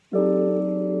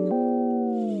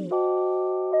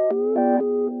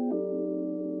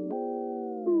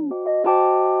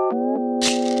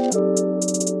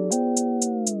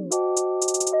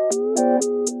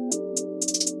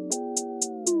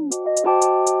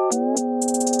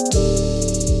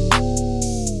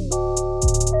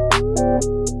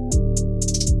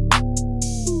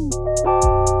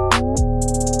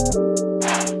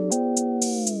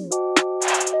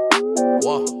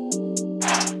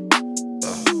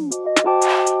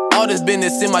All this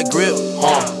business in my grip,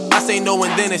 I say no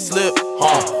and then it slip,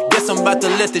 Guess I'm about to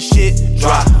let the shit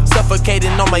drop. Suffocating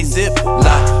on my zip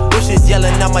line. Bushes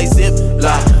yelling out my zip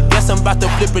line. Guess I'm about to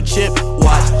flip a chip.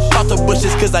 Watch, talk to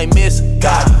bushes cause I miss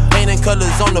God. Painting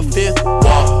colors on the fifth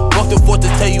wall. Walk the fourth to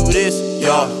tell you this,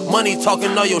 money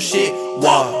talking all your shit,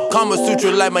 Kama Sutra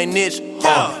like my niche,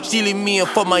 She leave me in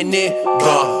for my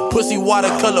nigga. Pussy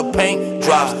watercolor paint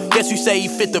drops. Guess you say he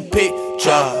fit the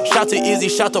picture. Shout to Izzy,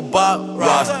 shout to Bob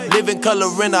Ross. Living color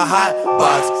in a hot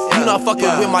box. You not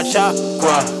fucking with my chakra.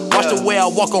 Watch the way I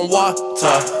walk on water.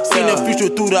 Seen the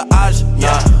future through the eyes,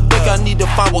 Think I need to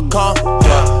find what come,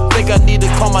 Think I need to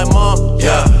call my mom,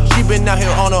 She been out here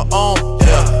on her own,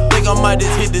 Think I might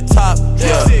just hit the top,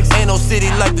 Ain't no city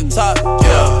like the top,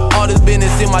 All this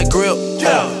business in my grip,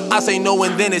 I say no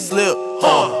and then it slip,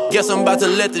 Guess I'm about to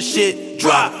let the shit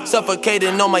drop.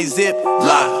 Suffocating on my zip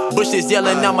line. Bushes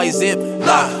yelling out my zip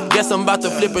line. Guess I'm about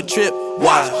to flip a trip.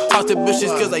 Watch, talk to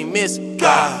bushes cause I miss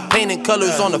God. Painting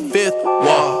colors on the fifth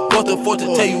wall. Brought the fourth to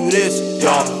tell you this,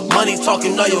 money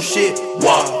talking all your shit,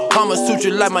 Kama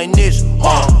Sutra like my niche,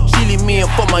 She leave me in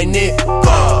for my nigga.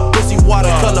 Pussy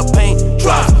watercolor paint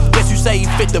drops. Guess you say he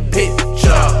fit the picture.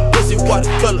 Pussy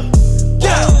watercolor,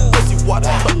 Pussy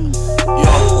watercolor,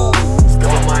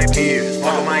 Spill my peers,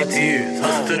 smoke my tears.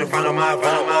 Hustle to the front of my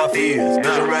fears.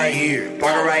 Measure right here,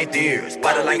 parker right there.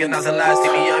 Spotted like a nozzle light,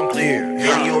 see me, I'm clear.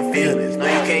 Into your feelings, no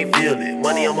you can't feel it.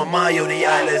 Money on my mind, Yodi,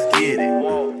 let's get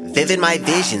it. Vivid my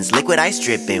visions, liquid ice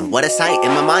dripping. What a sight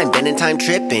in my mind, bending time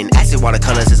tripping. Acid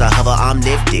watercolors as I hover, I'm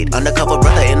lifted. Undercover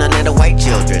brother in a land of white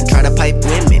children. Trying to pipe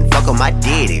women, fuck 'em, I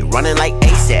did it. Running like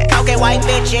ASAP, cocaine white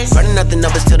bitches. Running up the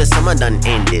numbers till the summer done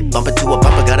ended. Bumper to a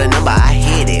bumper, got a number, I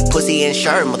hit it. Pussy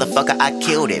insured, motherfucker, I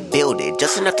killed it. Build it,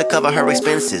 just enough to cover her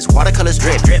expenses. Watercolors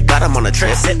drip, got 'em on a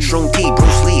trip. Shroom T,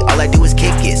 Bruce Lee, all I do is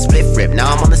kick it. Split rip,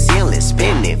 now I'm on the ceiling,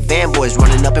 spinning. Fanboys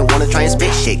running up and wanna try and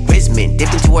spit shit. Grisman,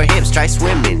 dipped into her hips, try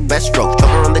swimming. Best stroke, choke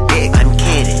her on the dick, I'm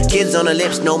kidding. Kids on the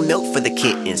lips, no milk for the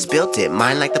kitten. Spilt it,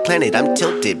 mine like the planet, I'm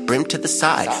tilted. Brim to the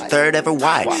side, third ever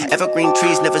wide. Evergreen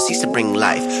trees never cease to bring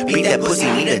life. Beat that pussy,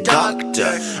 need a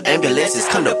doctor. Ambulances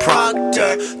come to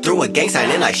Proctor. Threw a gang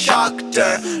sign and I shocked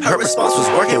her. Her response was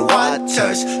working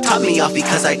waters. Taught me off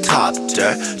because I topped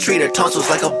her. Treat her tonsils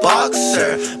like a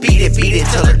boxer. Beat it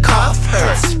till her cough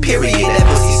hurts. Period, that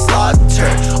pussy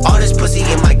slaughtered. All this pussy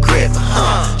in my grip,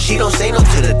 She don't say no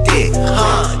to the dick,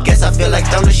 Guess I feel like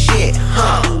throwing the shit,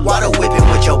 Water whipping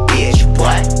with your bitch,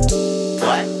 what?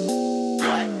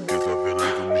 Guess I feel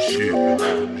like I'm the shit,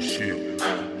 I'm the shit,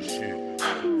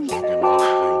 Fucking all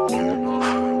the way,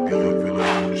 Guess I feel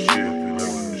like I'm the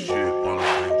shit,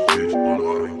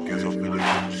 Guess I feel like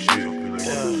I'm the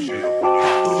shit,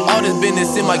 All this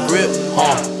business in my grip,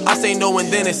 I say no and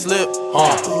then it slip,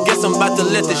 Guess I'm about to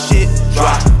let the shit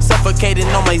drop. Suffocating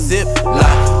on my zip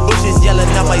line. Bushes yelling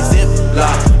out my zip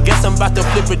line. Guess I'm about to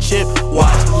flip a chip.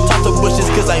 Watch, talk to bushes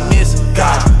cause I miss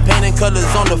God. Painting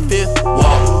colors on the fifth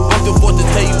wall. Walk the fourth to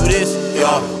tell you this,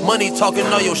 money talking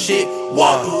all your shit,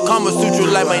 Kama Sutra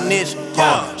like my niche,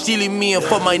 She leave me in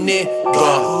for my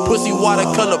nigga. Pussy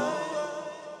watercolor